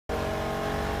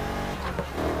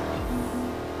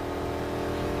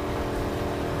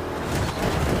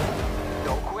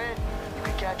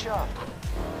job.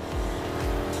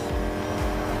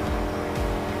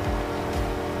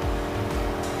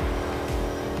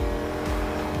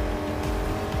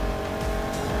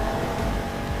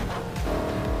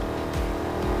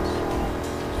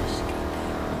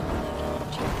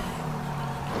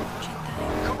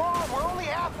 Come on, we're only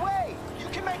halfway. You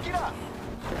can make it up.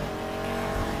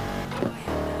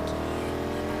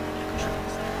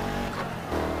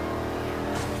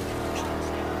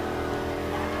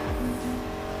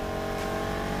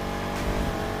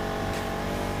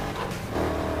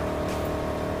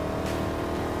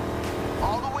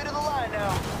 All the way to the line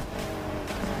now.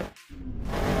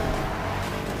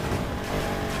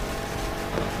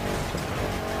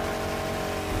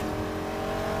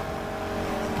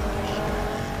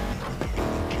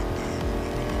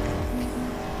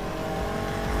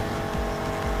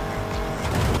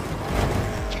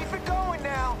 Keep it going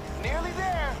now. Nearly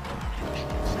there.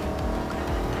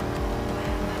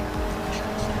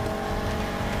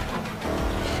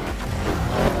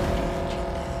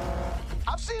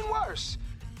 I've seen worse,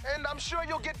 and I'm sure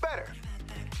you'll get better.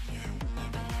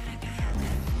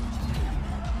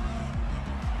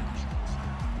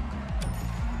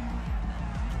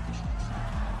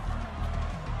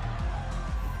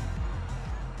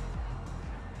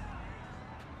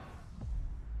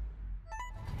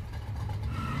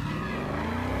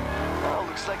 Oh,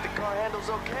 looks like the car handle's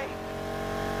okay.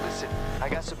 Listen, I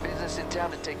got some business in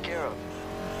town to take care of.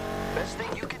 Best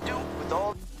thing you can do with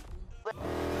all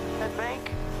that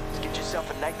bank is get yourself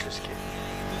a nitrous kit.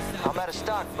 I'm out of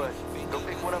stock, but go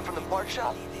pick one up from the part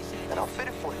shop, and I'll fit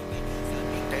it for you.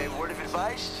 And word of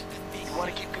advice, you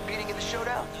want to keep competing in the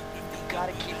showdown, you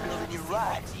gotta keep building your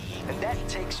ride. And that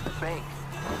takes bank.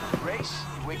 You race,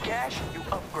 you win cash, you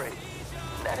upgrade.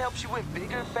 That helps you win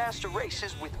bigger, faster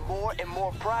races with more and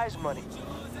more prize money.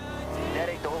 That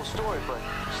ain't the whole story, but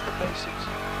it's the basics.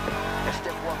 And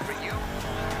step one for you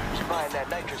is buying that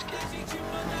nitrous kit.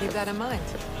 Keep that in mind.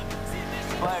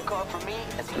 You buy a car from me,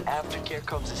 and the aftercare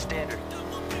comes as standard.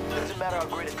 Doesn't matter how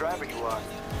great a driver you are.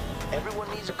 Everyone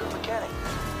needs a good mechanic.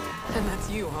 And that's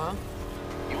you, huh?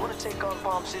 You want to take on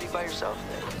Palm City by yourself?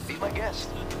 Be my guest.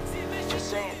 Just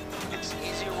saying, it's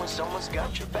easier when someone's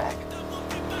got your back.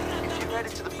 If you're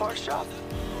headed to the parts shop,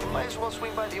 you might as well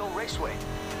swing by the old raceway.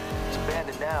 It's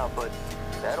abandoned now, but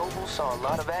that oval saw a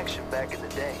lot of action back in the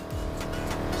day.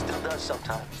 Still does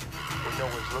sometimes, when no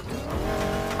one's looking.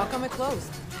 How come it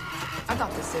closed? I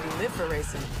thought the city lived for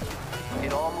racing.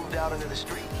 It all moved out into the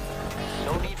street.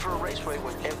 No need for a raceway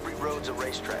when every road's a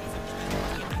racetrack.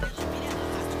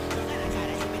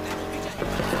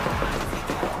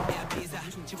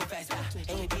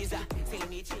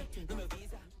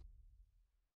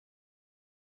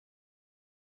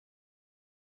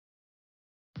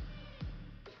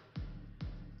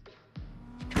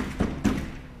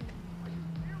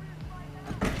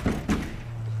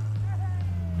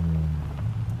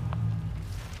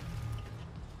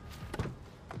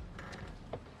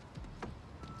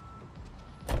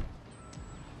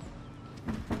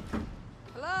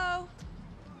 Hello?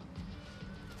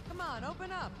 Come on,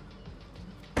 open up.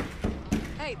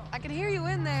 Hey, I can hear you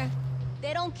in there.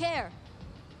 They don't care.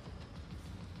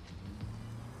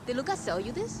 Did Lucas sell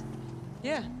you this?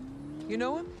 Yeah. You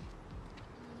know him?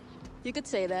 You could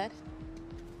say that.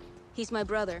 He's my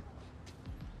brother.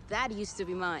 That used to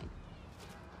be mine.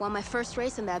 Won my first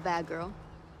race in that bad girl.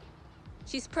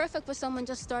 She's perfect for someone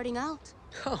just starting out.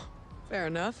 Oh, fair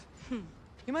enough.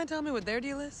 You mind telling me what their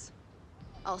deal is?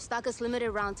 Our stock is limited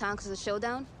around town because of the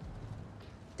showdown.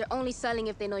 They're only selling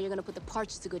if they know you're gonna put the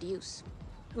parts to good use.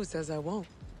 Who says I won't?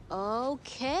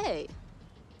 Okay.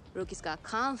 Rookie's got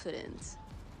confidence.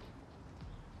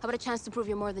 How about a chance to prove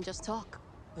you're more than just talk?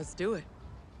 Let's do it.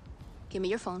 Give me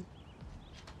your phone.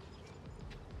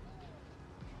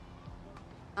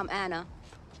 I'm Anna.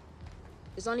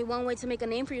 There's only one way to make a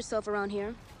name for yourself around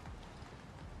here.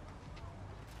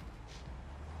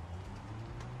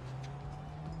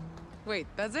 Wait,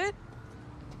 that's it?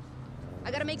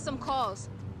 I gotta make some calls.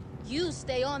 You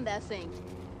stay on that thing.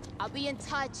 I'll be in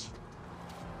touch.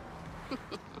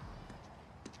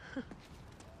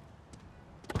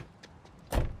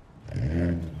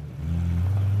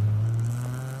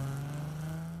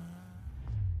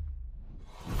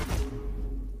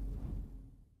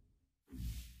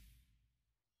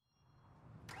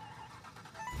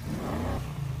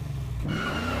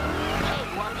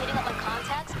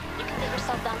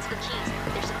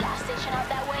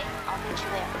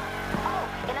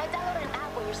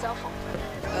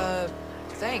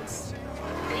 Thanks.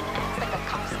 It acts like a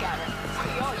cop scanner.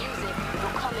 We all use it.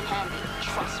 It'll come in handy.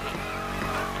 Trust me.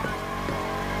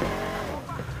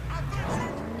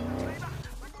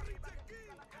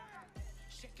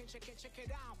 check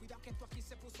it out. Cuidado que esto aquí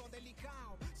se puso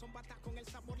delicado. Son batas con el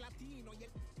sabor latino y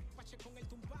el pache con el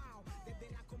tumbao. Desde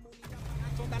la comunidad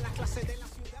para todas las clases de la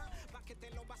ciudad. Pa' que te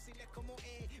lo vaciles como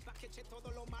pa' que eche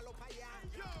todo lo malo para allá.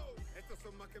 Yo, estos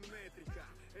son más que métricas,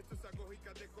 esto es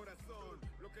agógica de corazón.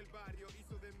 Lo que el barrio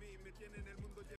hizo de mí me tiene en el mundo.